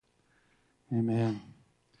Amen.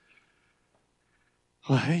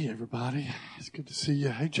 Well, hey, everybody. It's good to see you.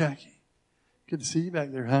 Hey, Jackie. Good to see you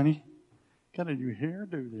back there, honey. Got a new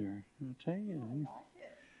hairdo there. I tell you.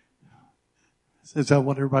 Is that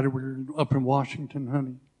what everybody we're up in Washington,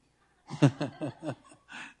 honey?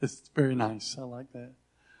 It's very nice. I like that.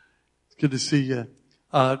 It's good to see you.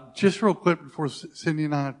 Just real quick before Cindy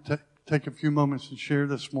and I take a few moments and share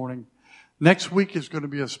this morning. Next week is going to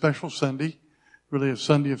be a special Sunday, really a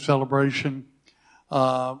Sunday of celebration.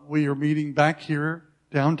 We are meeting back here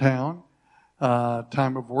downtown,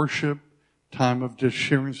 time of worship, time of just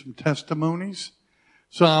sharing some testimonies.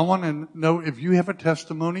 So I want to know if you have a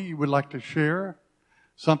testimony you would like to share,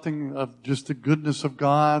 something of just the goodness of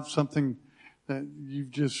God, something that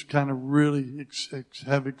you've just kind of really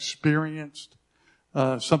have experienced,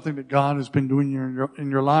 something that God has been doing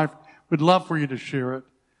in your life. We'd love for you to share it,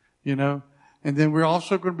 you know. And then we're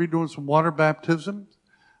also going to be doing some water baptism.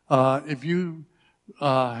 If you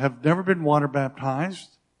have never been water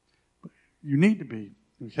baptized, you need to be.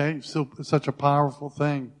 Okay, it's such a powerful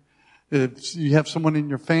thing. If you have someone in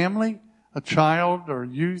your family, a child or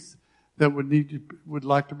youth that would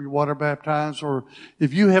like to be water baptized, or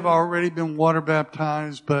if you have already been water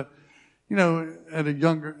baptized, but you know, at a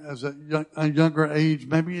younger age,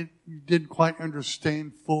 maybe you didn't quite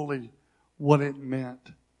understand fully what it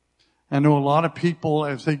meant. I know a lot of people,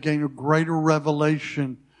 as they gain a greater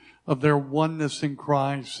revelation of their oneness in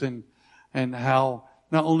Christ and how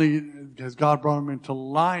not only has God brought them into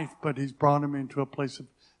life, but He's brought them into a place of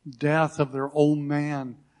death of their old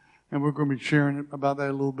man. And we're going to be sharing about that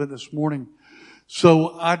a little bit this morning.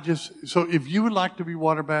 So if you would like to be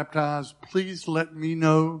water baptized, please let me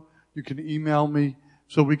know. You can email me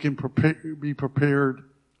so we can be prepared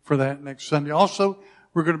for that next Sunday. Also,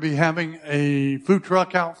 we're going to be having a food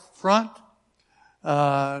truck out front.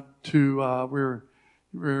 We're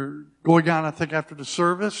going out, I think, after the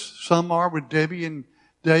service. Some are with Debbie and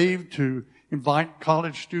Dave to invite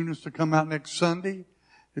college students to come out next Sunday.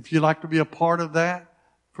 If you'd like to be a part of that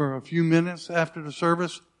for a few minutes after the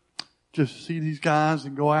service, just see these guys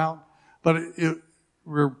and go out. But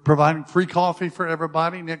we're providing free coffee for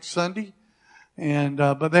everybody next Sunday. And,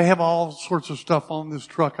 but they have all sorts of stuff on this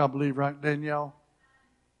truck, I believe, right, Danielle?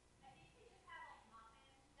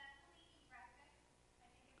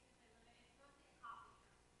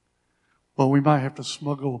 Well, we might have to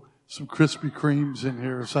smuggle some Krispy Kremes in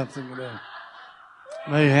here or something today.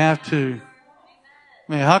 May have to.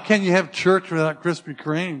 I mean, how can you have church without Krispy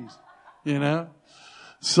Kremes? You know?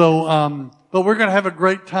 So, but we're going to have a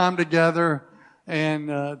great time together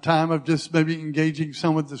and time of just maybe engaging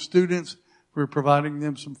some of the students. We're providing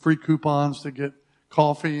them some free coupons to get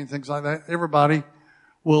coffee and things like that. Everybody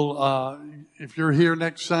will, if you're here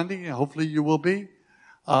next Sunday, and hopefully you will be,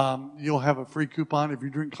 you'll have a free coupon. If you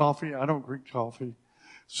drink coffee, I don't drink coffee.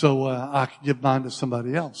 So, I can give mine to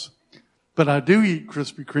somebody else. But I do eat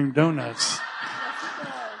Krispy Kreme donuts.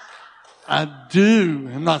 I do.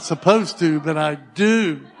 I'm not supposed to, but I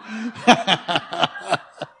do.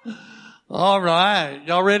 All right.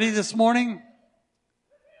 Y'all ready this morning?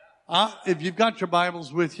 If you've got your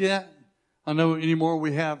Bibles with you, I know anymore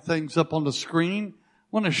we have things up on the screen. I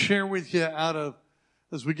want to share with you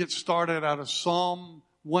as we get started, out of Psalm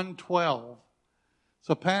 112. It's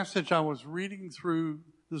a passage I was reading through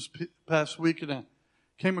this past week, and I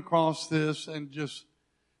came across this and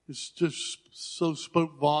it's just so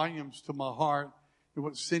spoke volumes to my heart and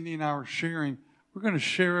what Cindy and I are sharing. We're going to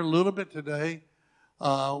share a little bit today.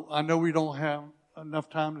 I know we don't have enough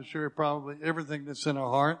time to share probably everything that's in our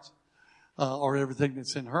hearts, or everything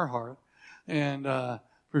that's in her heart, and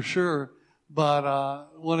for sure. But I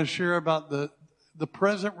want to share about the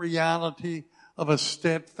present reality of a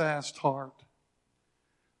steadfast heart.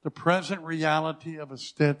 The present reality of a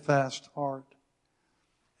steadfast heart.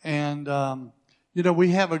 And, you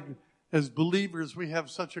know, as believers, we have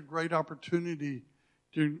such a great opportunity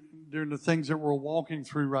during the things that we're walking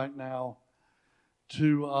through right now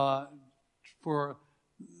for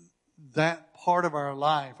that part of our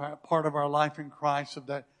life in Christ, of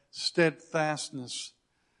that steadfastness,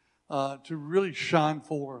 to really shine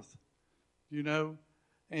forth, you know.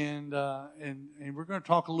 And we're going to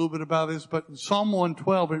talk a little bit about this, but in Psalm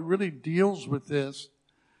 112, it really deals with this.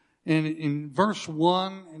 And in verse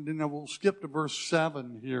 1, and then we'll skip to verse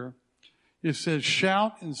 7 here, it says,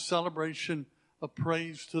 "Shout in celebration of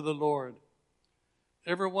praise to the Lord.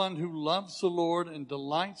 Everyone who loves the Lord and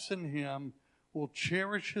delights in Him will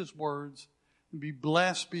cherish His words and be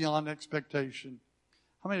blessed beyond expectation."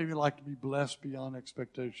 How many of you like to be blessed beyond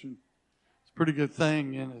expectation? It's a pretty good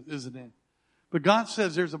thing, isn't it? But God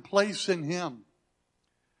says there's a place in Him.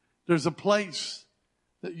 There's a place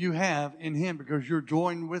that you have in Him because you're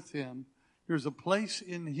joined with Him. There's a place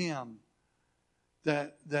in Him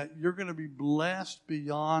that you're going to be blessed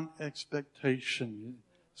beyond expectation,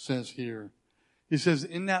 it says here. He says,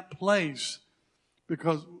 in that place,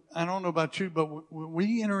 because I don't know about you, but when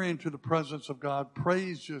we enter into the presence of God,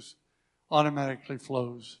 praise just automatically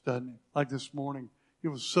flows, doesn't it? Like this morning, it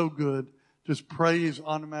was so good. Just praise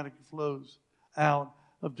automatically flows out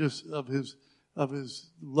of His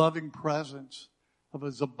loving presence, of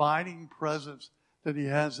His abiding presence that He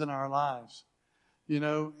has in our lives. You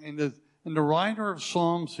know, and the writer of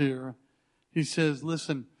Psalms here, he says,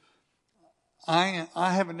 listen, I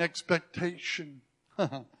have an expectation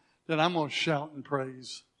that I'm going to shout in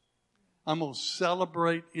praise. I'm going to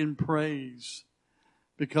celebrate in praise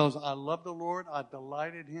because I love the Lord. I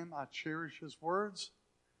delight in Him. I cherish His words.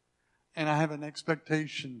 And I have an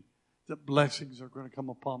expectation that blessings are going to come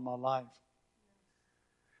upon my life.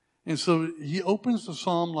 And so he opens the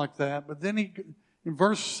psalm like that. But then in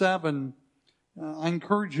verse 7, I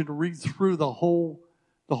encourage you to read through the whole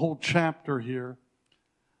chapter here.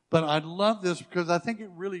 But I love this because I think it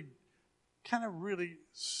really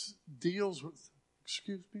deals with,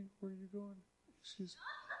 excuse me, where are you going? Excuse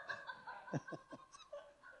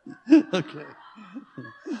me. Okay.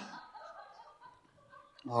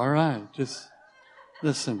 All right, just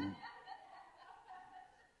listen.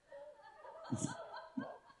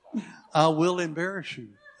 I will embarrass you.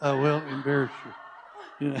 I will embarrass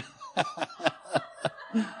you. Yeah.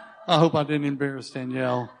 I hope I didn't embarrass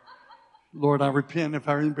Danielle. Lord, I repent if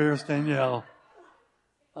I embarrassed Danielle.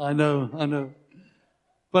 I know.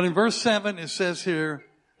 But in verse 7 it says here,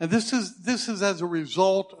 and this is as a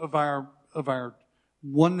result of our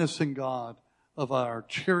oneness in God, of our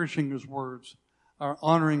cherishing His words, our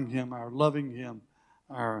honoring Him, our loving Him,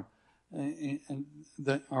 our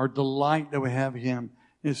delight that we have in Him.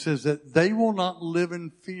 It says that they will not live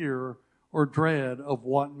in fear or dread of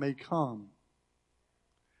what may come.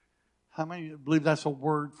 How many believe that's a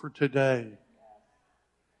word for today?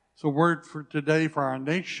 It's a word for today for our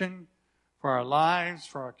nation, for our lives,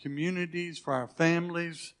 for our communities, for our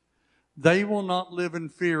families. They will not live in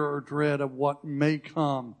fear or dread of what may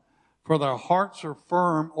come, for their hearts are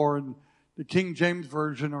firm, or in the King James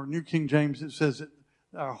Version or New King James, it says that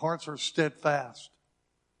our hearts are steadfast.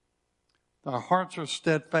 Our hearts are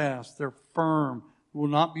steadfast. They're firm, will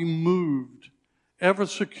not be moved, ever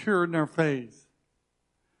secure in their faith.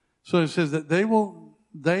 So it says that they will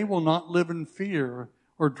not live in fear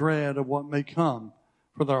or dread of what may come,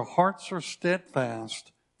 for their hearts are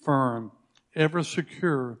steadfast, firm, ever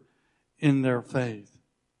secure in their faith.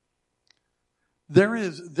 There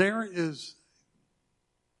is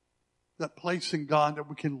that place in God that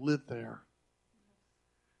we can live there.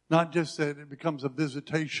 Not just that it becomes a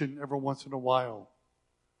visitation every once in a while.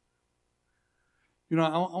 You know,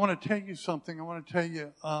 I want to tell you something. I want to tell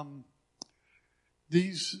you,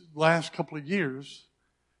 these last couple of years,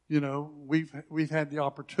 you know, we've had the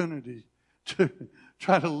opportunity to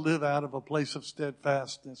try to live out of a place of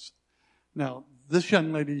steadfastness. Now, this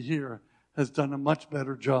young lady here has done a much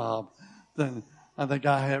better job than I think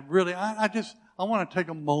I have. Really, I want to take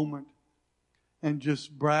a moment and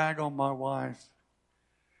just brag on my wife.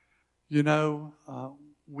 You know,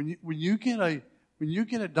 when you get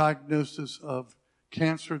a diagnosis of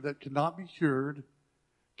cancer that cannot be cured,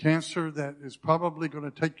 cancer that is probably going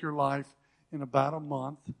to take your life in about a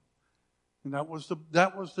month, and that was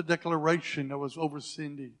the declaration that was over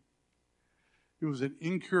Cindy. It was an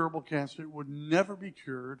incurable cancer; it would never be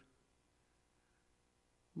cured.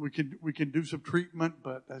 We can do some treatment,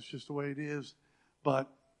 but that's just the way it is. But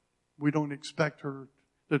we don't expect her.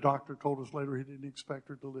 The doctor told us later he didn't expect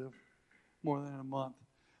her to live more than a month.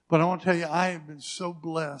 But I want to tell you, I have been so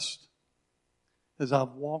blessed as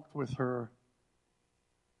I've walked with her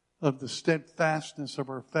of the steadfastness of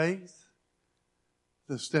her faith,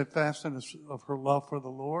 the steadfastness of her love for the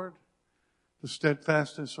Lord, the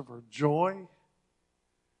steadfastness of her joy,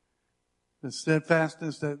 the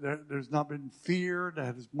steadfastness that there's not been fear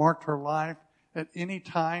that has marked her life at any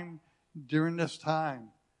time during this time,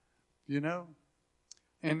 you know.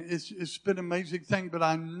 And it's been an amazing thing, but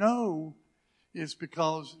I know it's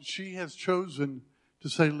because she has chosen to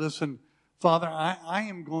say, listen, Father, I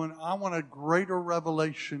want a greater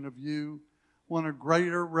revelation of you. I want a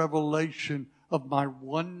greater revelation of my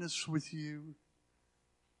oneness with you.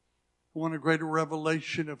 I want a greater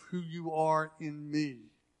revelation of who you are in me.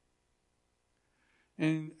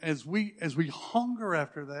 And as we hunger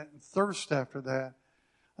after that and thirst after that,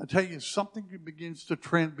 I tell you, something begins to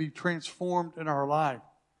be transformed in our life.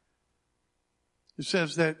 It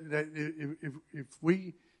says that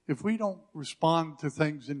if we don't respond to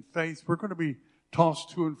things in faith, we're going to be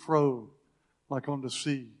tossed to and fro like on the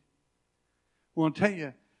sea. Well, I'll tell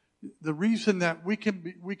you, the reason that we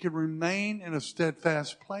can remain in a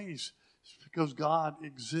steadfast place is because God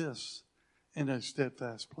exists in a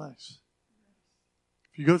steadfast place.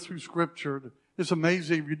 If you go through Scripture, it's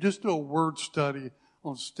amazing. If you just do a word study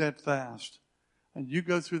on steadfast and you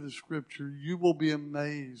go through the Scripture, you will be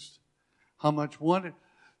amazed how much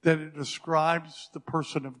that it describes the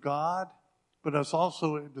person of God, but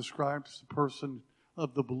it describes the person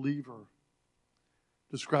of the believer.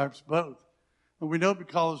 It describes both. And we know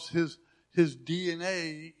because his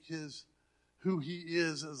DNA, who he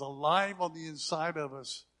is alive on the inside of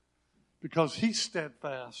us because he's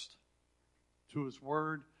steadfast to his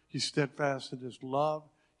word. He's steadfast in his love.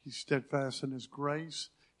 He's steadfast in his grace.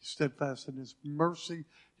 He's steadfast in his mercy.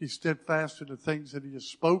 He's steadfast in the things that he has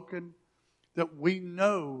spoken, that we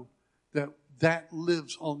know that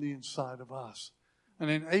lives on the inside of us and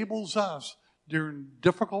enables us during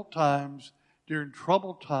difficult times, during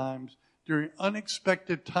troubled times, during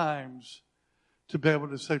unexpected times to be able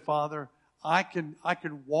to say, Father, I can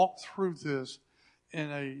walk through this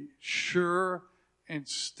in a sure and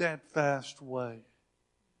steadfast way.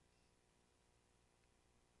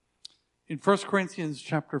 In 1 Corinthians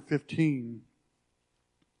chapter 15,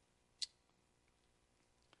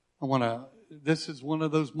 this is one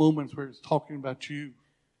of those moments where it's talking about you.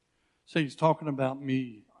 Say, he's talking about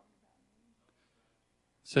me.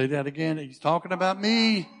 Say that again. He's talking about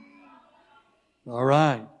me. All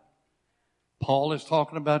right. Paul is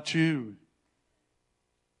talking about you.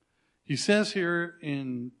 He says here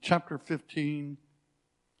in chapter 15,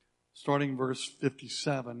 starting verse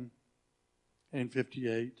 57 and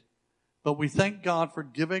 58, but we thank God for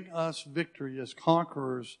giving us victory as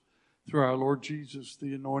conquerors through our Lord Jesus,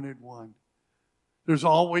 the Anointed One. There's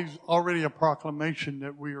already a proclamation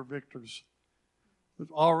that we are victors.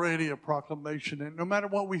 There's already a proclamation that no matter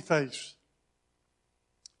what we face,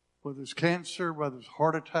 whether it's cancer, whether it's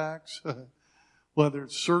heart attacks, whether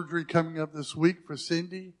it's surgery coming up this week for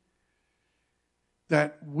Cindy,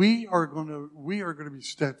 that we are going to be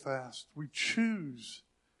steadfast. We choose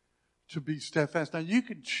to be steadfast. Now you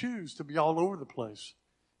can choose to be all over the place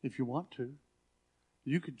if you want to.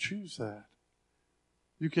 You can choose that.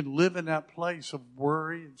 You can live in that place of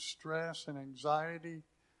worry and stress and anxiety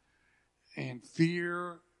and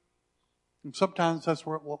fear. And sometimes that's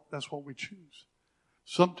what we choose.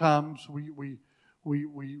 Sometimes we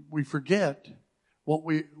forget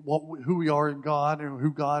who we are in God and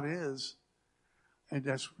who God is, and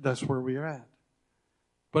that's where we are at.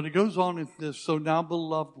 But it goes on in this. So now,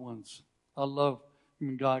 beloved ones, I love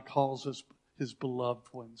when God calls us His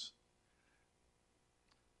beloved ones.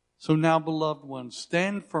 So now, beloved ones,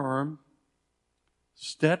 stand firm,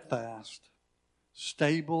 steadfast,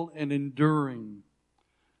 stable, and enduring.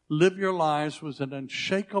 Live your lives with an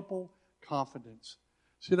unshakable confidence.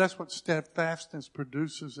 See, that's what steadfastness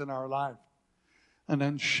produces in our life. An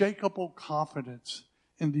unshakable confidence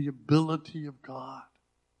in the ability of God.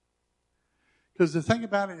 Because the thing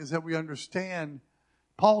about it is that we understand,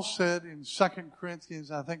 Paul said in 2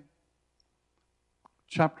 Corinthians, I think,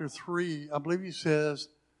 chapter 3, I believe he says,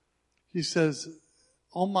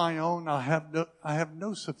 on my own, I have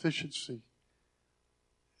no sufficiency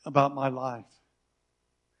about my life.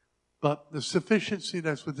 But the sufficiency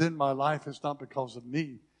that's within my life is not because of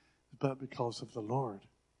me, but because of the Lord.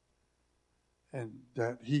 And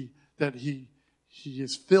that He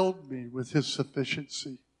has filled me with His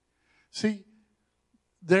sufficiency. See,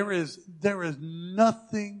 there is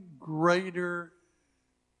nothing greater,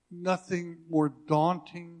 nothing more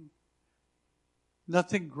daunting,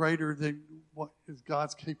 nothing greater than what is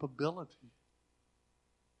God's capability.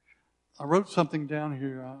 I wrote something down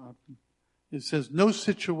here. It says, no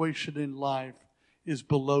situation in life is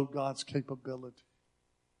below God's capability.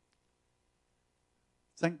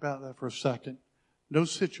 Think about that for a second. No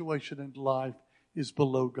situation in life is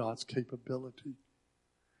below God's capability.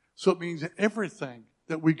 So it means that everything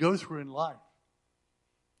that we go through in life,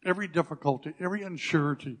 every difficulty, every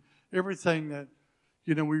uncertainty, everything that,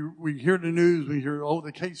 we hear the news, we hear,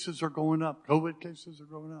 the cases are going up, COVID cases are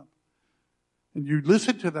going up. And you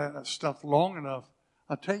listen to that stuff long enough,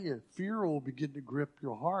 I tell you, fear will begin to grip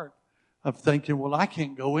your heart of thinking, well, I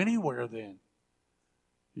can't go anywhere then.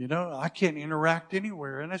 I can't interact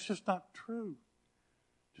anywhere. And that's just not true.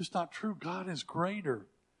 Just not true. God is greater.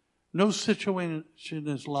 No situation in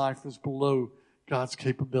his life is below God's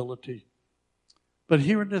capability. But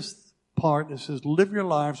here in this part, it says, live your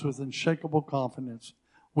lives with unshakable confidence.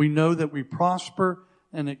 We know that we prosper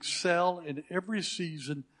and excel in every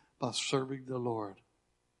season by serving the Lord.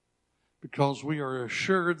 Because we are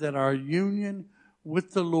assured that our union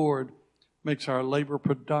with the Lord makes our labor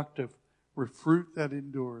productive with fruit that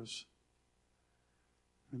endures.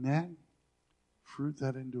 Amen? Fruit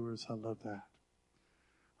that endures. I love that.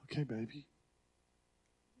 Okay, baby.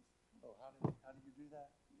 Oh, how do you do that?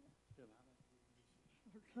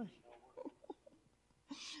 Okay.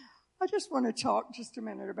 I just want to talk just a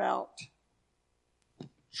minute about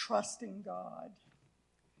trusting God,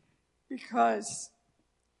 because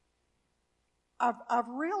I've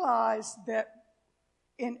realized that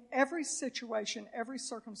in every situation, every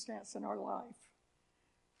circumstance in our life,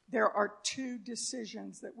 there are two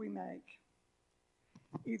decisions that we make.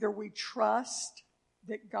 Either we trust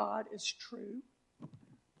that God is true,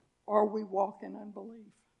 or we walk in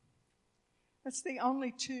unbelief. That's the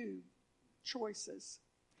only two choices.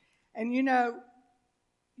 And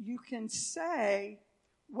you can say,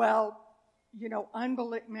 well,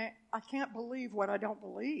 unbelief, man, I can't believe what I don't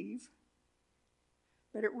believe.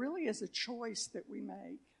 But it really is a choice that we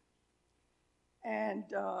make. And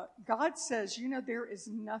God says, there is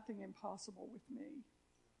nothing impossible with me.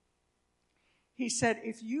 He said,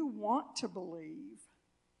 if you want to believe,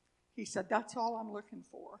 he said, that's all I'm looking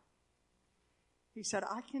for. He said,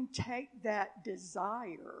 I can take that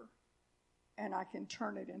desire and I can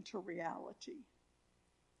turn it into reality.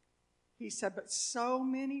 He said, but so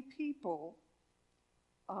many people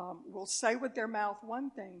will say with their mouth one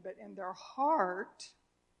thing, but in their heart,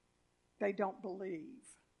 they don't believe.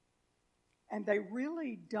 And they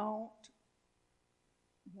really don't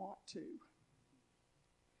want to.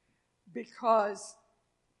 Because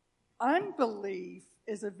unbelief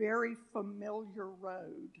is a very familiar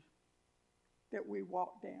road that we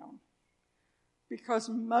walk down. Because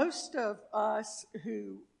most of us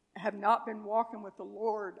who have not been walking with the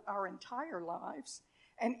Lord our entire lives,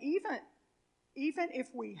 and even if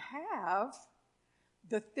we have,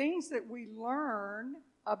 the things that we learn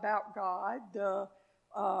about God,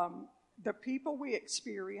 the people we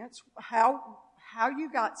experience, how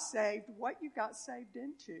you got saved, what you got saved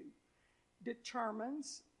into,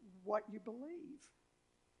 determines what you believe.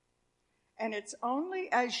 And it's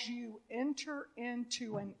only as you enter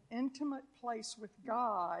into an intimate place with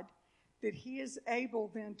God that He is able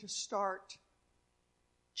then to start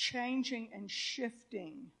changing and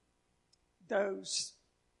shifting those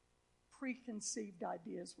preconceived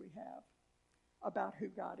ideas we have about who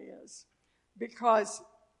God is. Because,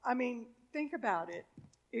 think about it.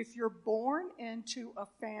 If you're born into a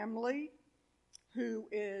family who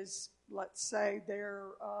is, let's say, they're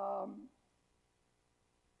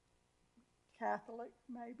Catholic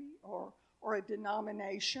maybe, or a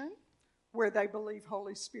denomination where they believe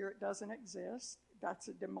Holy Spirit doesn't exist, that's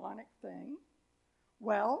a demonic thing.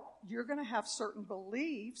 Well, you're going to have certain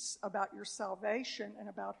beliefs about your salvation and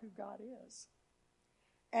about who God is.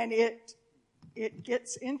 And it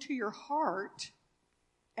gets into your heart,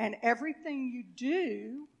 and everything you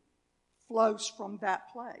do flows from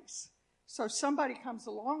that place. So somebody comes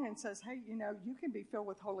along and says, hey, you can be filled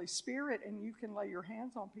with Holy Spirit and you can lay your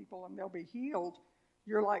hands on people and they'll be healed.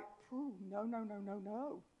 You're like,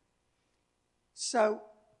 no. So,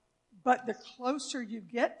 but the closer you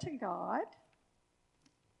get to God,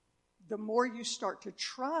 the more you start to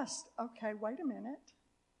trust, okay, wait a minute.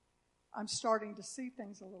 I'm starting to see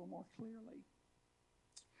things a little more clearly.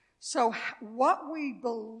 So what we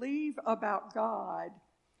believe about God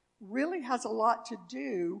really has a lot to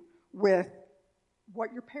do with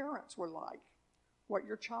what your parents were like, what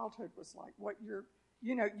your childhood was like, what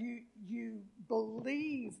you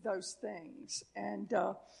believe those things. And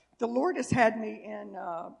the Lord has had me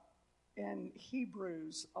in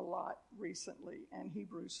Hebrews a lot recently, and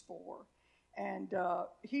Hebrews 4. And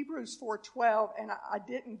Hebrews 4:12, and I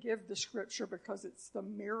didn't give the scripture because it's the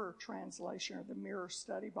Mirror translation or the Mirror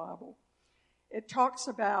Study Bible. It talks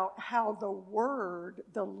about how the Word,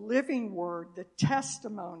 the living Word, the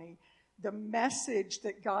testimony, the message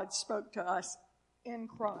that God spoke to us in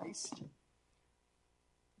Christ,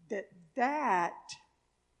 that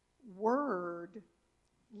Word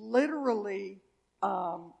literally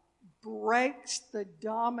breaks the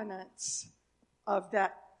dominance of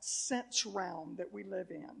that sense realm that we live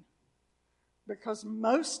in. Because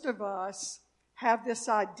most of us have this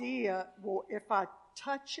idea, well, if I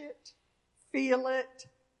touch it, feel it,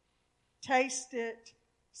 taste it,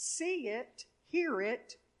 see it, hear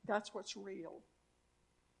it, that's what's real.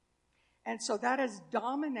 And so that has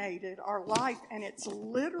dominated our life, and it's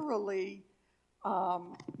literally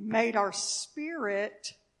made our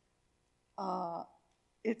spirit,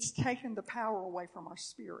 it's taken the power away from our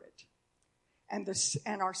spirit. And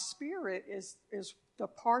our spirit is the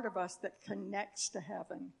part of us that connects to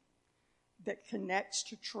heaven, that connects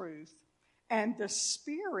to truth. And the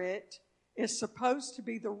spirit is supposed to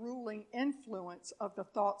be the ruling influence of the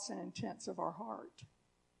thoughts and intents of our heart.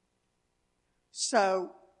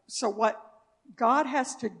 So what God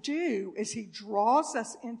has to do is He draws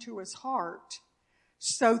us into His heart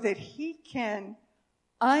so that He can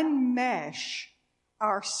unmesh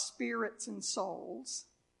our spirits and souls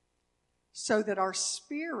so that our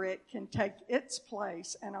spirit can take its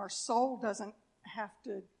place and our soul doesn't have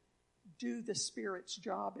to do the spirit's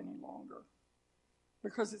job any longer,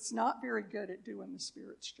 because it's not very good at doing the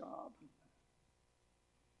spirit's job.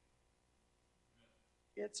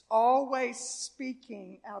 It's always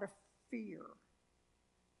speaking out of fear,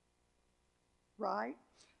 right?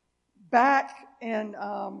 Back in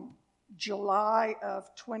July of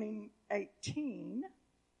 2018,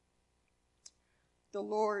 the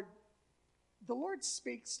Lord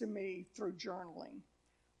speaks to me through journaling.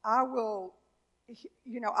 I'll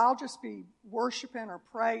just be worshiping or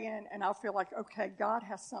praying, and I'll feel like, okay, God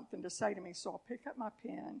has something to say to me. So I'll pick up my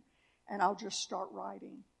pen, and I'll just start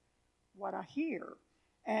writing what I hear.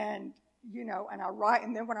 And I write,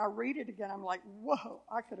 and then when I read it again, I'm like, whoa,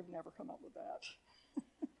 I could have never come up with that.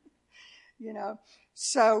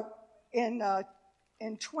 So in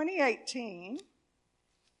 2018,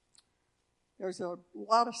 there's a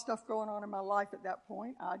lot of stuff going on in my life at that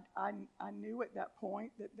point. I knew at that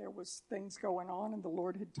point that there was things going on, and the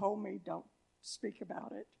Lord had told me, don't speak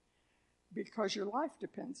about it because your life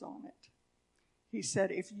depends on it. He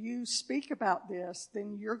said, if you speak about this,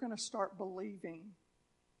 then you're going to start believing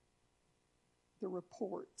the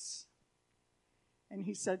reports. And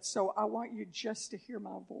He said, so I want you just to hear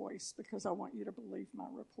my voice because I want you to believe my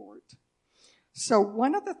report. So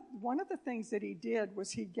one of the things that He did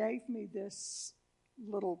was He gave me this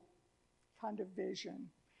little kind of vision.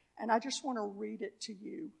 And I just want to read it to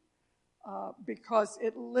you because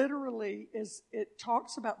it literally it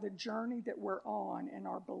talks about the journey that we're on in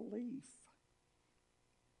our belief.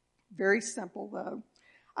 Very simple, though.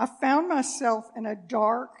 I found myself in a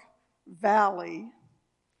dark valley,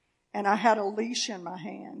 and I had a leash in my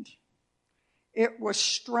hand. It was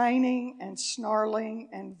straining and snarling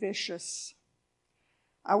and vicious.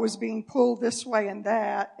 I was being pulled this way and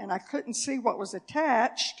that, and I couldn't see what was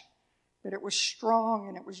attached, but it was strong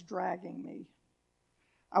and it was dragging me.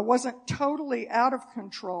 I wasn't totally out of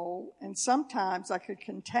control, and sometimes I could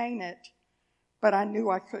contain it, but I knew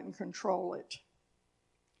I couldn't control it.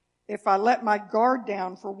 If I let my guard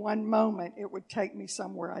down for one moment, it would take me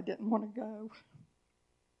somewhere I didn't want to go.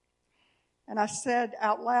 And I said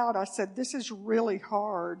out loud, this is really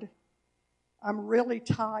hard. I'm really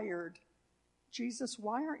tired. Jesus,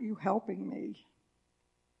 why aren't you helping me?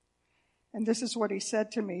 And this is what He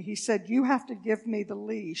said to me. He said, you have to give me the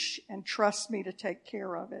leash and trust me to take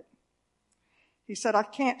care of it. He said, I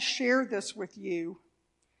can't share this with you.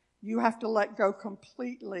 You have to let go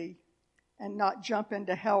completely and not jump in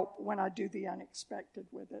to help when I do the unexpected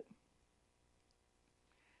with it.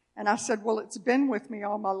 And I said, well, it's been with me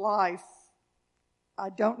all my life. I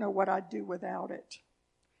don't know what I'd do without it.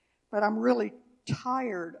 But I'm really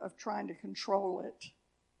tired of trying to control it.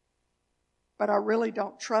 But I really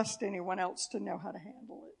don't trust anyone else to know how to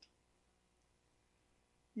handle it.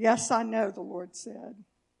 Yes, I know, the Lord said.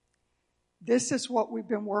 This is what we've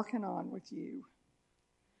been working on with you.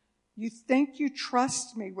 You think you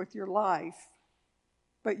trust me with your life,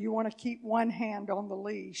 but you want to keep one hand on the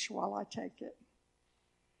leash while I take it.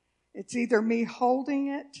 It's either me holding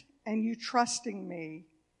it and you trusting me,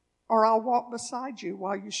 or I'll walk beside you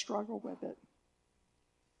while you struggle with it.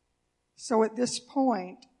 So at this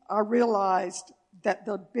point, I realized that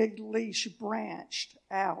the big leash branched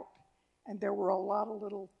out, and there were a lot of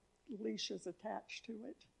little leashes attached to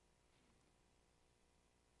it.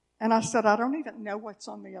 And I said, I don't even know what's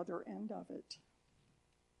on the other end of it.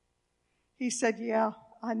 He said, yeah,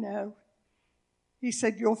 I know. He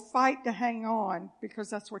said, you'll fight to hang on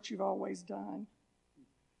because that's what you've always done.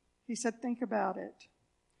 He said, think about it.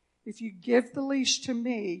 If you give the leash to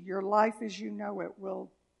me, your life as you know it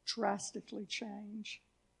will drastically change.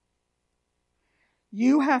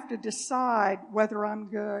 You have to decide whether I'm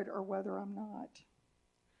good or whether I'm not.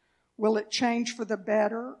 Will it change for the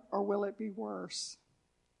better or will it be worse?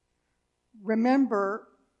 Remember,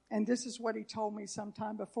 and this is what He told me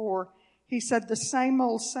sometime before, He said the same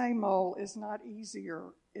old is not easier.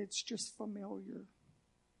 It's just familiar.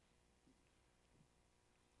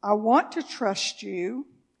 I want to trust you,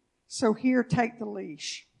 so here, take the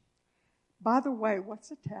leash. By the way, what's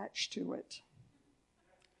attached to it?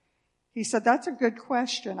 He said, that's a good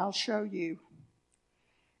question. I'll show you.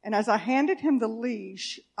 And as I handed him the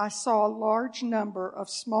leash, I saw a large number of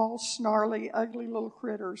small, snarly, ugly little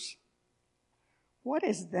critters. What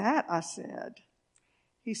is that? I said.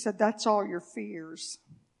 He said, that's all your fears.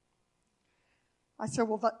 I said,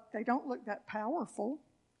 well, they don't look that powerful.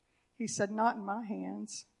 He said, not in my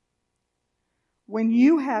hands. When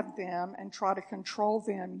you have them and try to control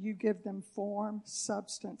them, you give them form,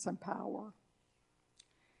 substance, and power.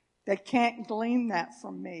 They can't glean that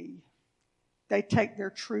from me. They take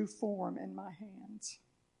their true form in my hands.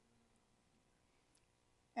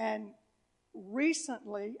 And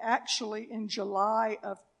recently, actually in July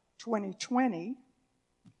of 2020,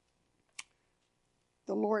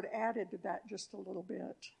 the Lord added to that just a little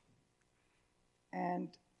bit. And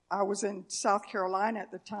I was in South Carolina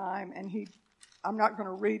at the time, and I'm not going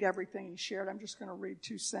to read everything he shared. I'm just going to read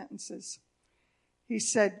 2 sentences. He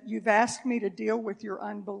said, you've asked me to deal with your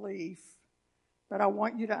unbelief, but I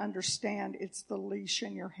want you to understand it's the leash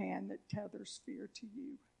in your hand that tethers fear to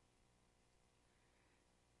you.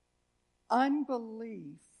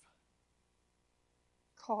 Unbelief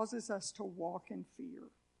causes us to walk in fear.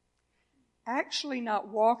 Actually, not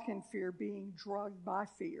walk in fear, being drugged by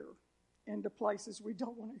fear into places we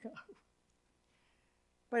don't want to go.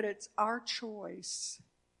 But it's our choice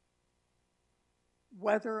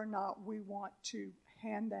whether or not we want to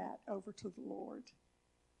hand that over to the Lord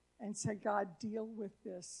and say, God, deal with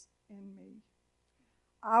this in me.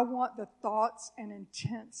 I want the thoughts and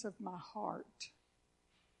intents of my heart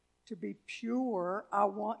to be pure. I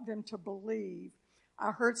want them to believe.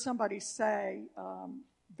 I heard somebody say,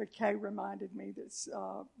 Kay reminded me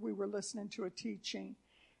that we were listening to a teaching,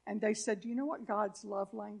 and they said, do you know what God's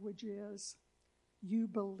love language is? You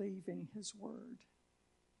believing His word.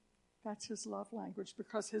 That's His love language,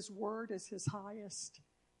 because His word is His highest.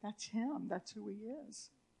 That's Him. That's who He is.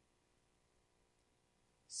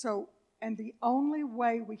 So, and the only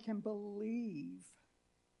way we can believe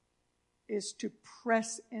is to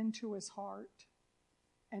press into His heart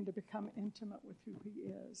and to become intimate with who He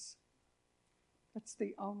is. That's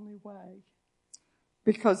the only way.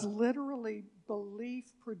 Because literally, belief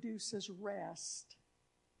produces rest.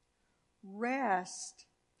 Rest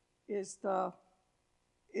is the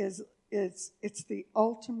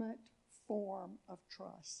ultimate form of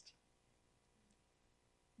trust.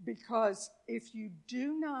 Because if you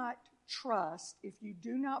do not trust, if you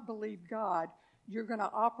do not believe God, you're going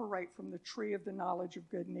to operate from the tree of the knowledge of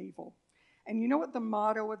good and evil. And you know what the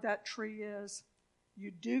motto of that tree is? You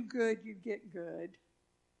do good, you get good.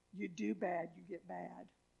 You do bad, you get bad.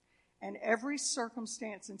 And every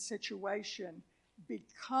circumstance and situation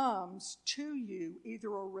becomes to you either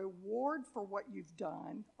a reward for what you've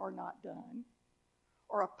done or not done,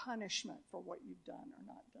 or a punishment for what you've done or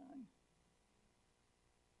not done.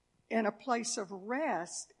 In a place of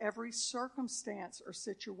rest, every circumstance or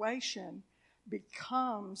situation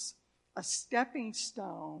becomes a stepping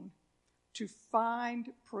stone to find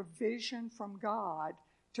provision from God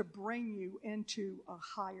to bring you into a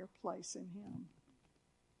higher place in Him.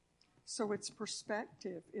 So it's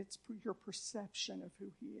perspective. It's your perception of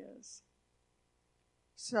who He is.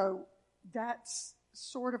 So that's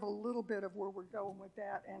sort of a little bit of where we're going with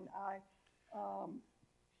that. And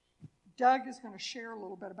Doug is going to share a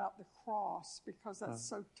little bit about the cross, because that's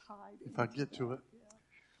so tied. If I get to it,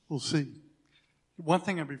 we'll see. One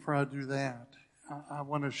thing before I do that, I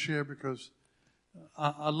want to share, because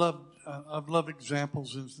I've loved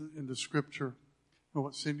examples in the Scripture.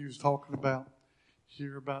 What Cindy was talking about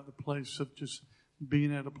here, about the place of just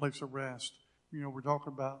being at a place of rest. You know, we're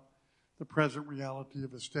talking about the present reality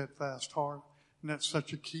of a steadfast heart, and that's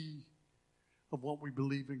such a key of what we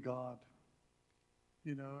believe in God.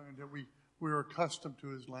 You know, and that we're accustomed to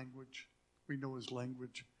His language. We know His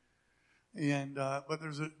language. And but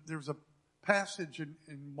there's a passage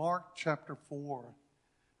in Mark chapter 4.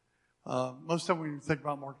 Most of the time when you think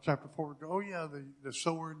about Mark chapter 4, we go, oh yeah, the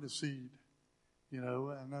sower and the seed. You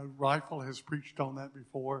know, I know Rifle has preached on that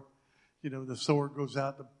before. You know, the sower goes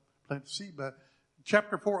out to plant the seed. But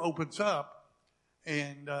chapter 4 opens up,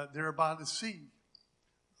 and they're by the sea.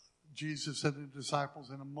 Jesus and the disciples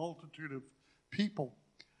and a multitude of people.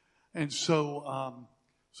 And so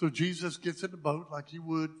Jesus gets in the boat like He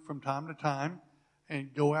would from time to time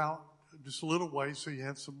and go out just a little way so He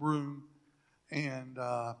had some room, and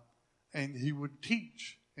He would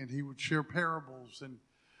teach, and He would share parables, and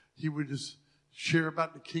He would just share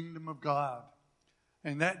about the kingdom of God.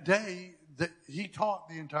 And that day, He taught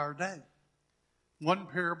the entire day. One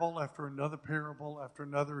parable after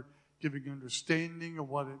another, giving understanding of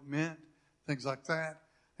what it meant, things like that.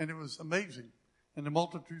 And it was amazing. And the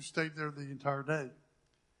multitude stayed there the entire day.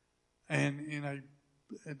 And in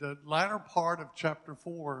the latter part of chapter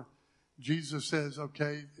 4, Jesus says,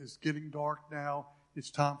 okay, it's getting dark now.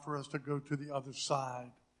 It's time for us to go to the other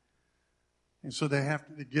side. And so they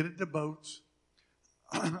get into boats.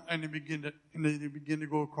 and they begin to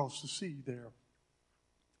go across the sea there.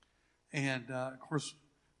 And of course,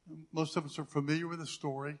 most of us are familiar with the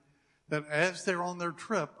story that as they're on their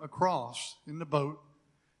trip across in the boat.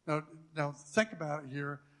 Now think about it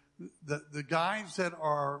here. The guys that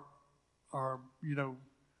are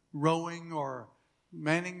rowing or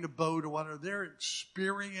manning the boat or whatever, they're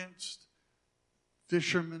experienced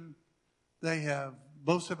fishermen. They have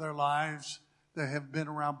most of their lives. They have been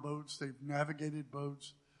around boats. They've navigated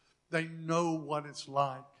boats. They know what it's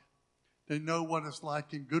like. They know what it's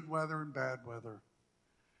like in good weather and bad weather.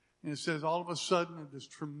 And it says all of a sudden this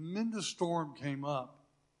tremendous storm came up.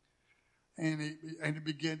 And it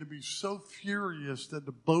began to be so furious that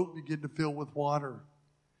the boat began to fill with water.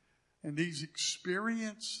 And these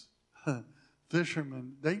experienced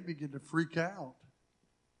fishermen, they begin to freak out.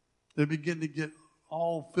 They begin to get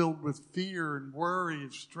all filled with fear and worry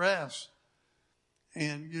and stress.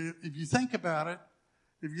 And if you think about it,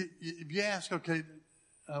 if you ask, okay,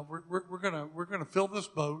 we're gonna fill this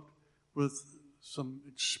boat with some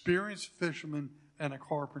experienced fishermen and a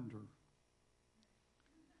carpenter.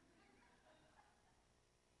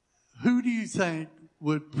 Who do you think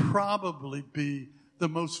would probably be the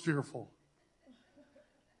most fearful?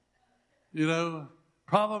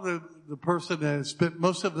 Probably the person that has spent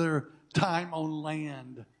most of their time on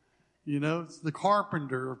land. It's the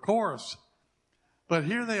carpenter, of course. But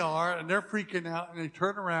here they are, and they're freaking out, and they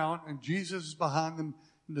turn around, and Jesus is behind them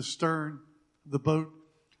in the stern of the boat,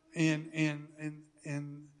 and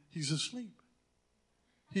he's asleep.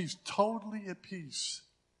 He's totally at peace,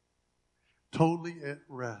 totally at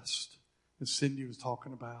rest, as Cindy was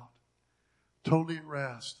talking about. Totally at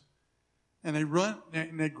rest. And they run,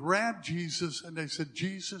 and they grab Jesus, and they said,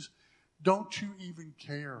 Jesus, don't you even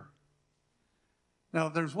care? Now,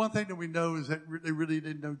 there's one thing that we know is that they really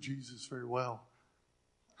didn't know Jesus very well.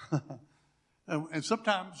 And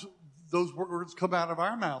sometimes those words come out of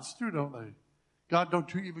our mouths too, don't they? God,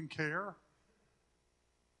 don't you even care?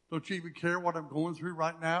 Don't you even care what I'm going through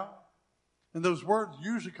right now? And those words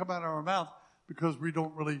usually come out of our mouth because we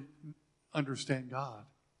don't really understand God.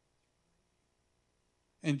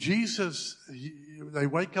 And Jesus, they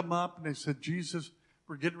wake him up and they said, Jesus,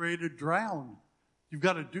 we're getting ready to drown. You've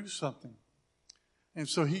got to do something. And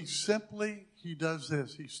so he does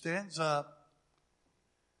this. He stands up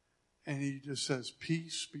and he just says,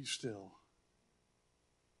 peace, be still.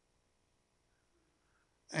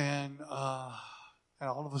 And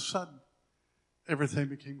all of a sudden, everything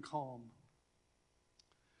became calm.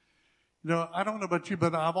 I don't know about you,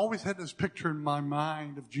 but I've always had this picture in my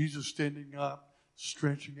mind of Jesus standing up,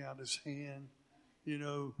 stretching out his hand,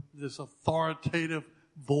 this authoritative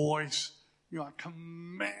voice. I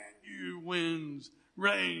command you, winds,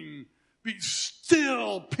 rain, be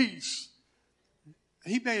still, peace.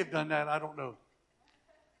 He may have done that, I don't know.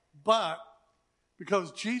 But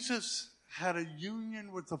because Jesus had a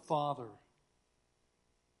union with the Father,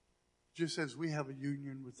 just as we have a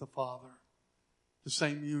union with the Father, the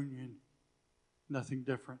same union, nothing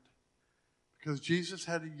different. Because Jesus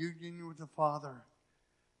had a union with the Father,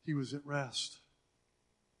 he was at rest.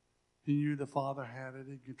 He knew the Father had it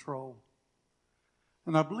in control.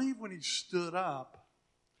 And I believe when he stood up,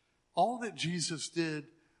 all that Jesus did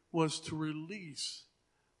was to release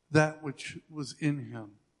that which was in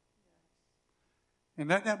him.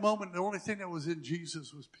 And at that moment, the only thing that was in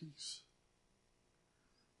Jesus was peace.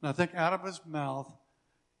 And I think out of his mouth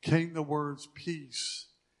came the words, peace,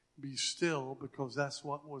 be still, because that's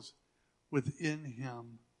what was within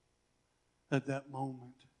him at that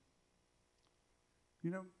moment.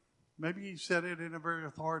 Maybe he said it in a very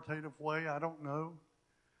authoritative way. I don't know.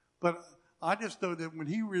 But I just know that when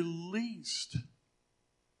he released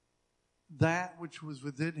that which was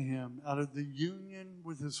within him out of the union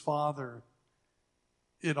with his Father,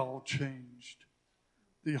 it all changed.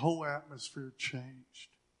 The whole atmosphere changed.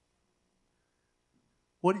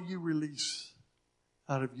 What do you release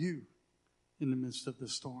out of you in the midst of the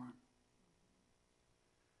storm?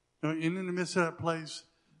 In the midst of that place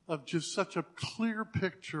of just such a clear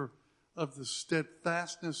picture of the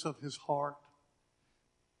steadfastness of his heart,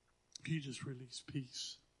 he just released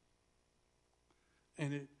peace.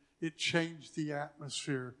 And it changed the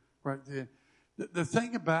atmosphere right then. The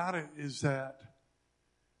thing about it is that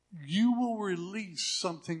you will release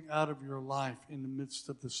something out of your life in the midst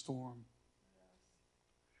of the storm.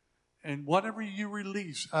 And whatever you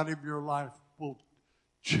release out of your life will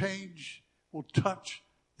touch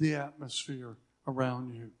the atmosphere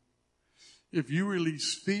around you. If you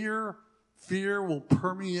release fear, fear will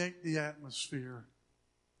permeate the atmosphere.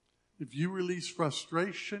 If you release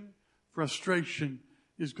frustration, frustration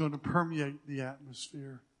is going to permeate the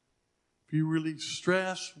atmosphere. if you release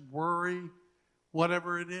stress, worry,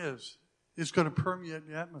 whatever it is, it's going to permeate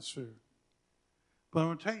the atmosphere. But I'm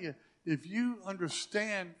going to tell you, if you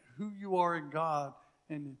understand who you are in God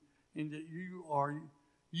and that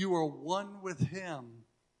you are one with Him,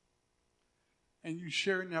 and you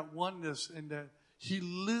share in that oneness and that He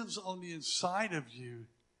lives on the inside of you,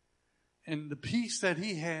 and the peace that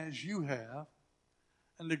He has, you have,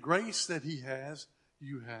 and the grace that He has,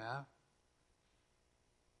 you have,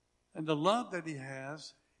 and the love that He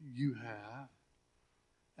has, you have,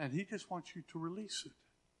 and He just wants you to release it.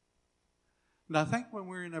 And I think when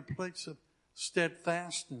we're in a place of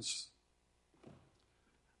steadfastness,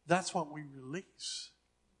 that's what we release.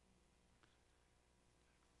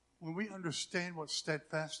 When we understand what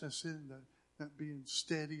steadfastness is, that being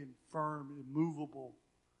steady and firm, immovable,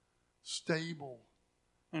 stable,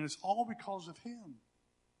 and it's all because of Him.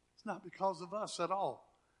 It's not because of us at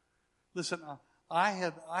all. Listen, I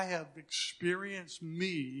have experienced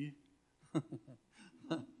me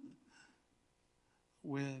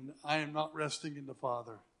when I am not resting in the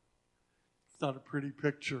Father. It's not a pretty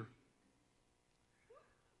picture.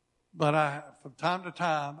 But from time to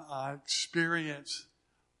time, I experience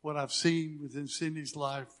what I've seen within Cindy's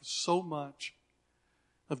life so much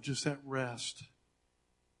of just that rest.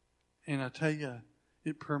 And I tell you,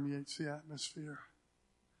 it permeates the atmosphere.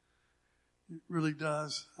 It really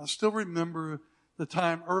does. I still remember the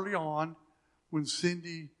time early on when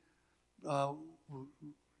Cindy,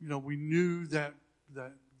 we knew that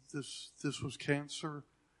this was cancer.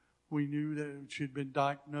 We knew that she had been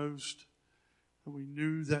diagnosed. And we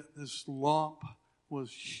knew that this lump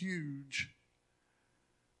was huge.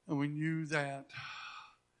 And we knew that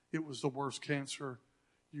it was the worst cancer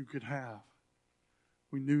you could have.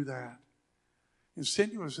 We knew that. And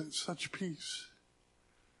Cindy was at such peace.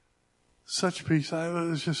 Such peace.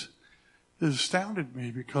 It astounded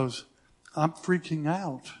me because I'm freaking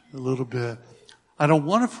out a little bit. I don't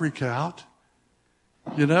want to freak out.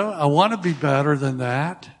 I want to be better than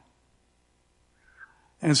that.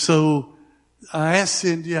 And so I asked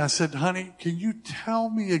Cindy, I said, honey, can you tell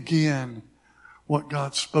me again what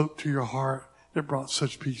God spoke to your heart that brought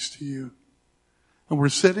such peace to you? And we're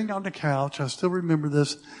sitting on the couch. I still remember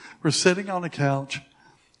this. We're sitting on the couch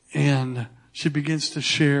and she begins to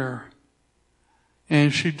share.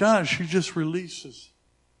 And she does. She just releases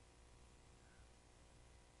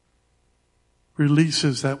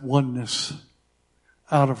that oneness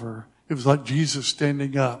out of her. It was like Jesus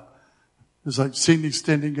standing up. It was like Cindy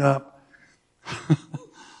standing up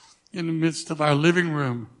in the midst of our living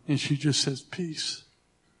room. And she just says, peace,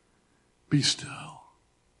 be still.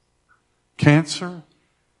 Cancer,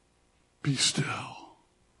 be still.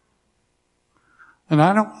 And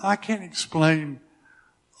I can't explain.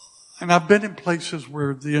 And I've been in places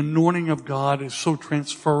where the anointing of God is so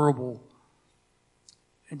transferable.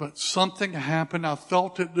 But something happened. I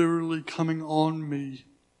felt it literally coming on me.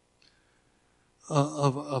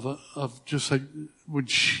 Of just like when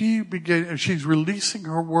she began, she's releasing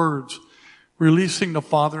her words, releasing the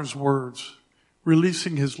Father's words,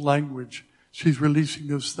 releasing His language. She's releasing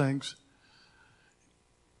those things.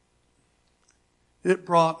 It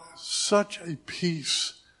brought such a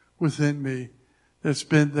peace within me that's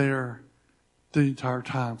been there the entire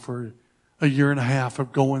time for a year and a half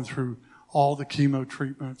of going through all the chemo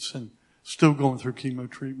treatments and still going through chemo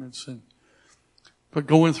treatments but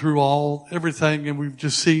going through everything, and we've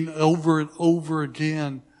just seen over and over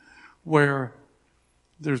again where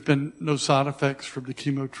there's been no side effects from the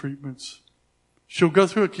chemo treatments. She'll go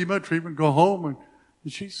through a chemo treatment, go home, and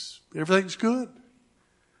everything's good.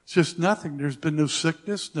 It's just nothing. There's been no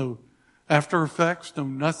sickness, no after effects, no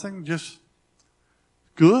nothing, just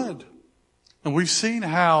good. And we've seen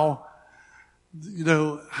how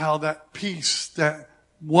that peace, that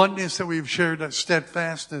oneness that we've shared, that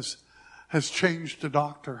steadfastness has changed the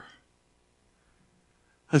doctor,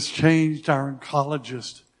 has changed our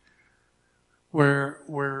oncologist,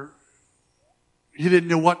 where he didn't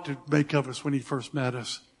know what to make of us when he first met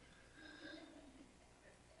us.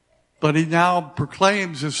 But he now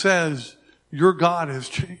proclaims and says, your God is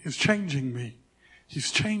changing me.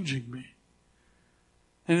 He's changing me.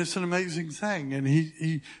 And it's an amazing thing. And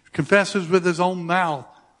he confesses with his own mouth,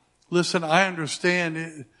 listen, I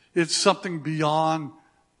understand it's something beyond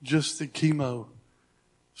just the chemo,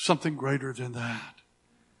 something greater than that.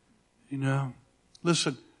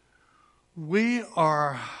 Listen, when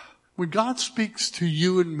God speaks to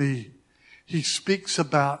you and me, He speaks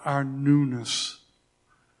about our newness.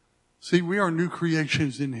 See, we are new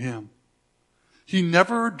creations in Him. He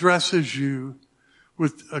never addresses you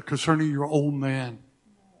concerning your old man.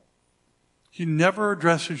 He never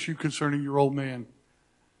addresses you concerning your old man.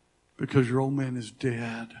 because your old man is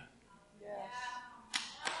dead. Yes.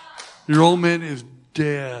 Your old man is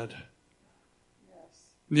dead. Yes.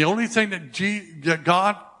 And the only thing that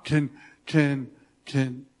God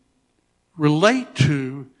can relate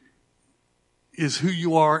to is who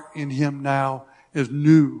you are in Him now is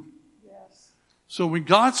new. Yes. So when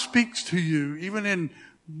God speaks to you, even in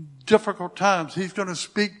difficult times, He's going to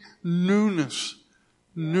speak newness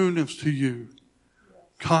to you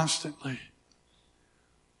constantly.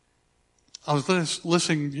 I was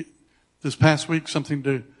listening this past week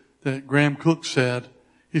something that Graham Cook said.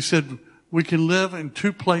 He said, we can live in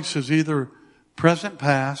two places, either present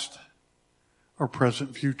past or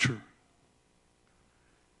present future.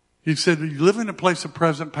 He said, if you live in a place of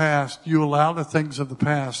present past, you allow the things of the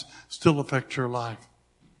past still affect your life.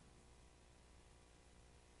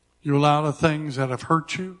 You allow the things that have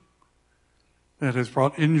hurt you, that has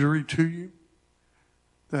brought injury to you,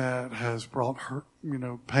 that has brought hurt,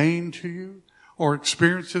 pain to you, or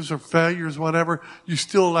experiences or failures, whatever, you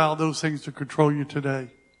still allow those things to control you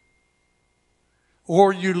today.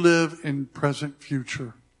 Or you live in present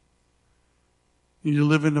future. You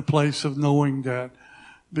live in a place of knowing that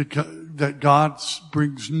God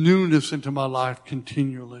brings newness into my life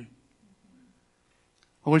continually.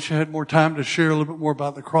 I wish I had more time to share a little bit more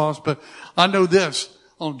about the cross, but I know this.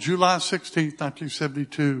 On July 16th,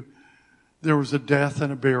 1972, there was a death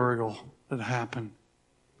and a burial that happened.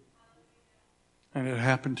 And it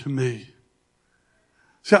happened to me.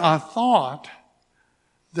 See, I thought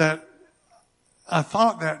that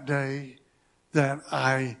day that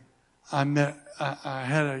I had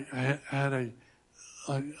a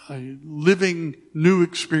living new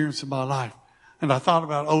experience in my life. And I thought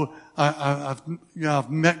about, I've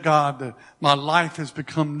met God, that my life has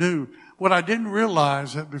become new. What I didn't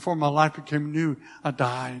realize that before my life became new, I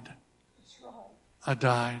died. That's right. I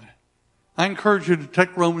died. I encourage you to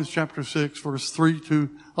take Romans chapter 6, verse 3 to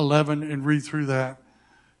 11 and read through that.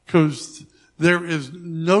 Because there is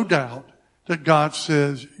no doubt that God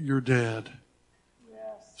says you're dead. Yes.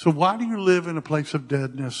 So why do you live in a place of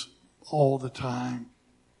deadness all the time?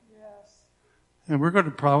 Yes. And we're going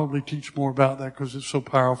to probably teach more about that because it's so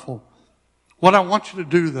powerful. What I want you to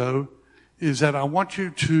do, though, is that I want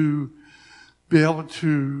you to be able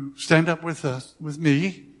to stand up with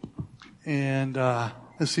me. And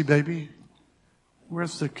let's see, baby.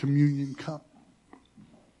 Where's the communion cup?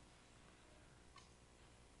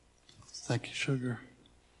 Thank you, sugar.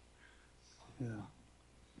 Yeah.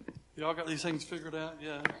 Y'all got these things figured out?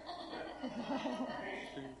 Yeah.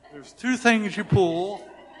 There's two things you pull.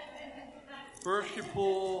 First you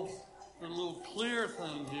pull the little clear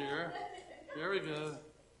thing here. There we go.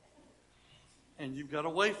 And you've got a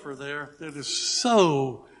wafer there that is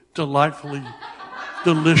so delightfully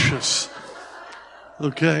delicious.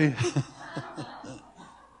 Okay?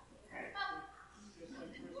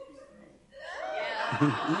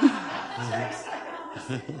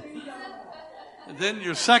 And then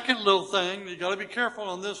your second little thing, you got to be careful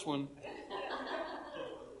on this one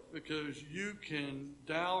because you can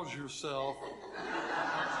douse yourself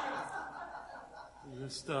with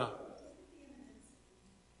this stuff.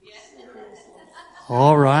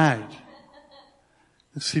 All right.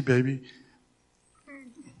 Let's see, baby.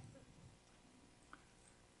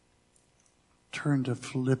 Turn to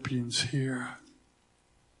Philippians here.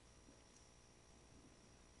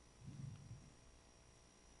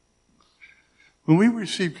 When we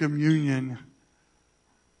receive communion,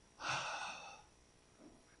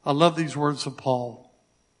 I love these words of Paul.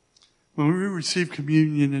 When we receive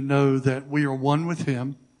communion and know that we are one with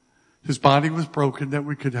Him, His body was broken that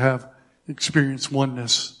we could experience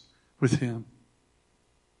oneness with Him.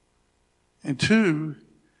 And two,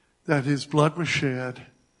 that His blood was shed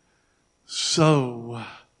so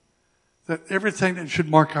that everything that should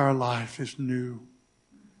mark our life is new,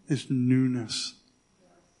 is newness.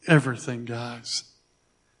 Everything, guys.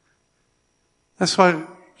 That's why,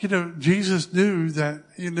 Jesus knew that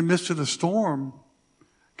in the midst of the storm,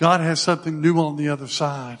 God has something new on the other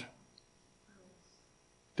side.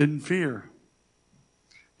 Didn't fear.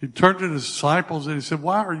 He turned to the disciples and He said,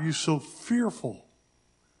 why are you so fearful?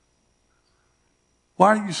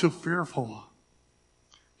 Why are you so fearful?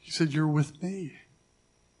 He said, you're with me.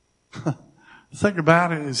 The thing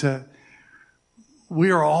about it is that we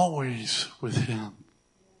are always with Him.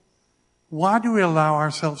 Why do we allow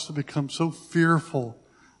ourselves to become so fearful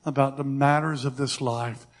about the matters of this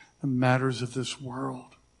life, the matters of this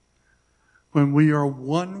world? When we are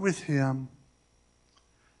one with Him,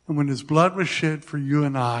 and when His blood was shed for you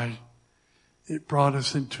and I, it brought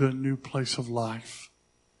us into a new place of life.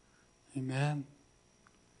 Amen.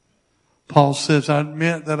 Paul says, I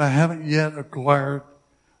admit that I haven't yet acquired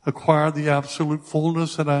acquire the absolute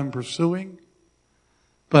fullness that I'm pursuing,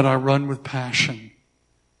 but I run with passion.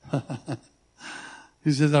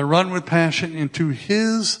 He says, I run with passion into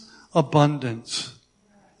His abundance.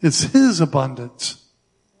 It's His abundance.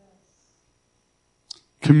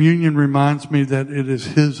 Communion reminds me that it is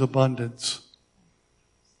His abundance,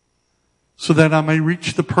 so that I may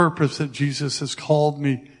reach the purpose that Jesus has called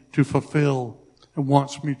me to fulfill and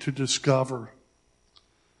wants me to discover.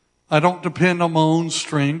 I don't depend on my own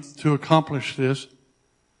strength to accomplish this,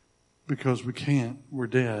 because we can't. We're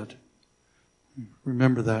dead.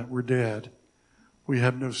 Remember that. We're dead. We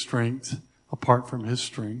have no strength apart from His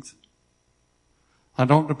strength. I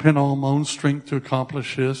don't depend on my own strength to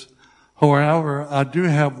accomplish this. However, I do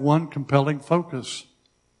have one compelling focus.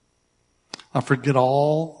 I forget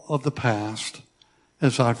all of the past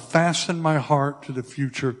as I fasten my heart to the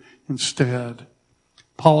future instead.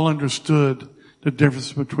 Paul understood the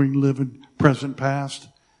difference between living present past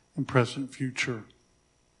and present future.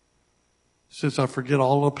 He says, I forget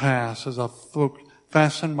all the past as I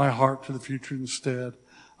fasten my heart to the future instead.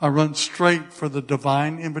 I run straight for the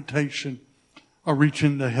divine invitation of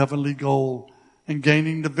reaching the heavenly goal and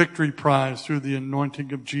gaining the victory prize through the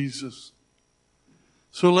anointing of Jesus.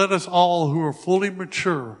 So let us all who are fully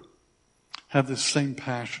mature have this same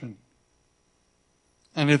passion.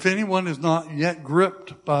 And if anyone is not yet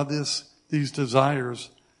gripped by these desires,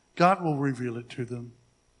 God will reveal it to them.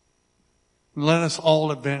 And let us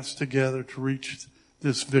all advance together to reach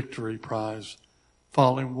this victory prize,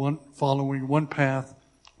 following one path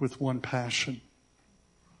with one passion.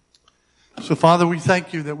 So, Father, we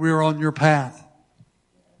thank you that we are on your path.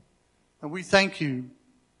 And we thank you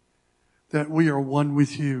that we are one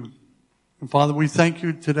with you. And Father, we thank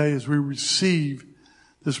you today as we receive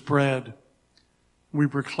this bread. We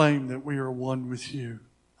proclaim that we are one with you.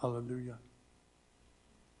 Hallelujah.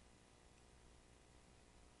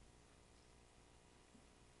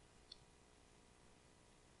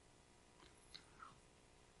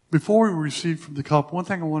 Before we receive from the cup, one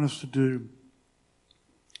thing I want us to do,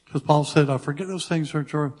 because Paul said, I forget those things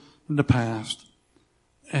which are in the past,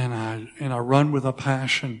 and I run with a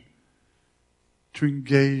passion to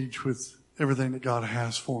engage with everything that God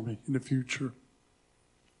has for me in the future.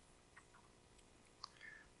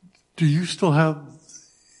 Do you still have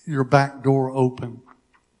your back door open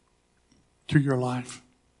to your life?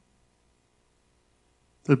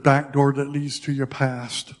 The back door that leads to your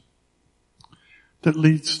past, that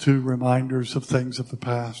leads to reminders of things of the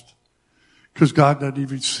past. Because God doesn't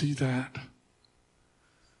even see that.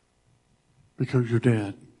 Because you're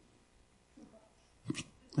dead.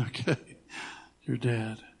 Okay. You're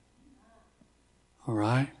dead. All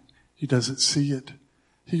right? He doesn't see it.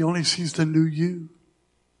 He only sees the new you.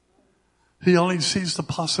 He only sees the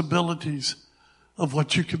possibilities of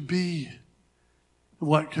what you could be,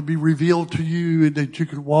 what could be revealed to you and that you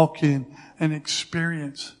could walk in and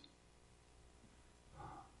experience.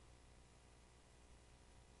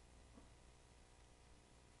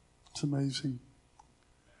 It's amazing.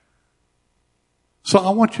 So I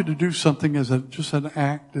want you to do something as just an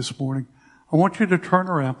act this morning. I want you to turn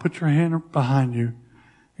around, put your hand behind you,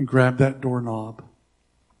 and grab that doorknob.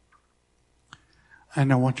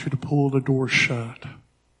 And I want you to pull the door shut.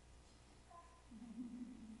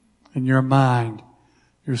 In your mind,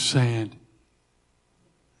 you're saying,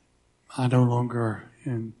 I no longer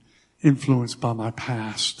am influenced by my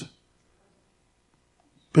past.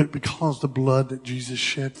 But because the blood that Jesus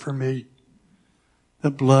shed for me,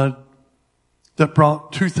 the blood that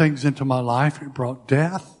brought two things into my life. It brought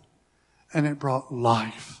death and it brought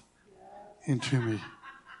life into me.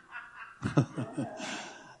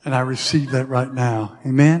 And I receive that right now.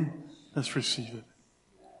 Amen? Let's receive it.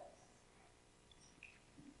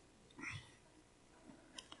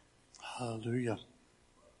 Hallelujah.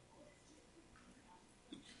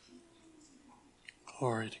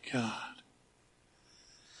 Glory to God.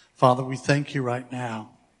 Father, we thank you right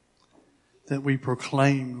now that we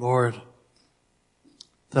proclaim, Lord,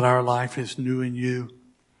 that our life is new in you.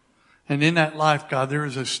 And in that life, God, there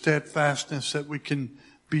is a steadfastness that we can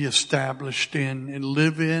be established in and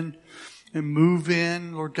live in and move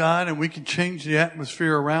in, Lord God, and we can change the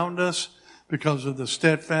atmosphere around us because of the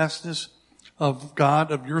steadfastness of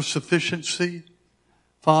God, of your sufficiency,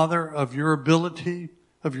 Father, of your ability,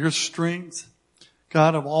 of your strength,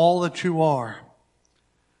 God, of all that you are.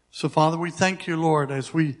 So, Father, we thank you, Lord,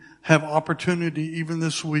 as we have opportunity even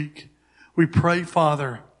this week. We pray,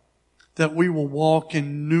 Father, that we will walk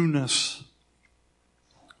in newness.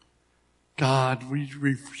 God, we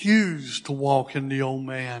refuse to walk in the old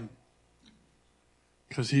man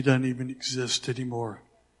because he doesn't even exist anymore.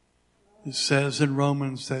 It says in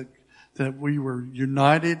Romans that that we were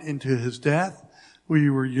united into his death, we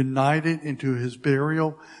were united into his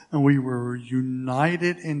burial, and we were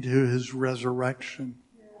united into his resurrection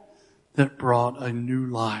that brought a new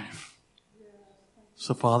life.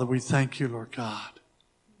 So, Father, we thank you, Lord God.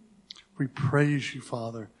 We praise you,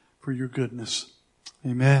 Father, for your goodness.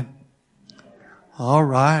 Amen. All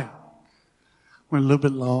right. Went a little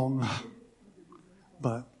bit long,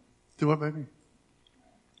 but do what, baby?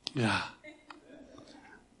 Yeah.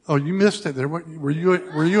 Oh, you missed it there. Were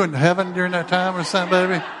you in heaven during that time or something,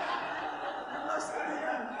 baby?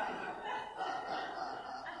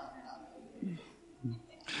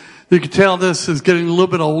 You can tell this is getting a little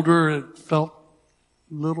bit older. It felt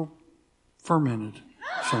a little fermented.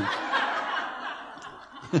 So.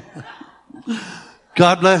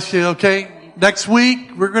 God bless you, okay? Next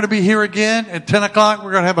week, we're going to be here again at 10 o'clock.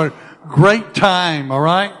 We're going to have a great time, all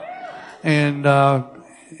right? And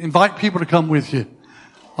invite people to come with you,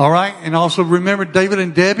 all right? And also remember, David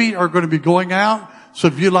and Debbie are going to be going out. So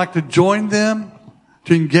if you'd like to join them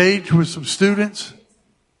to engage with some students,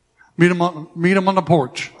 meet them on the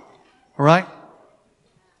porch, all right?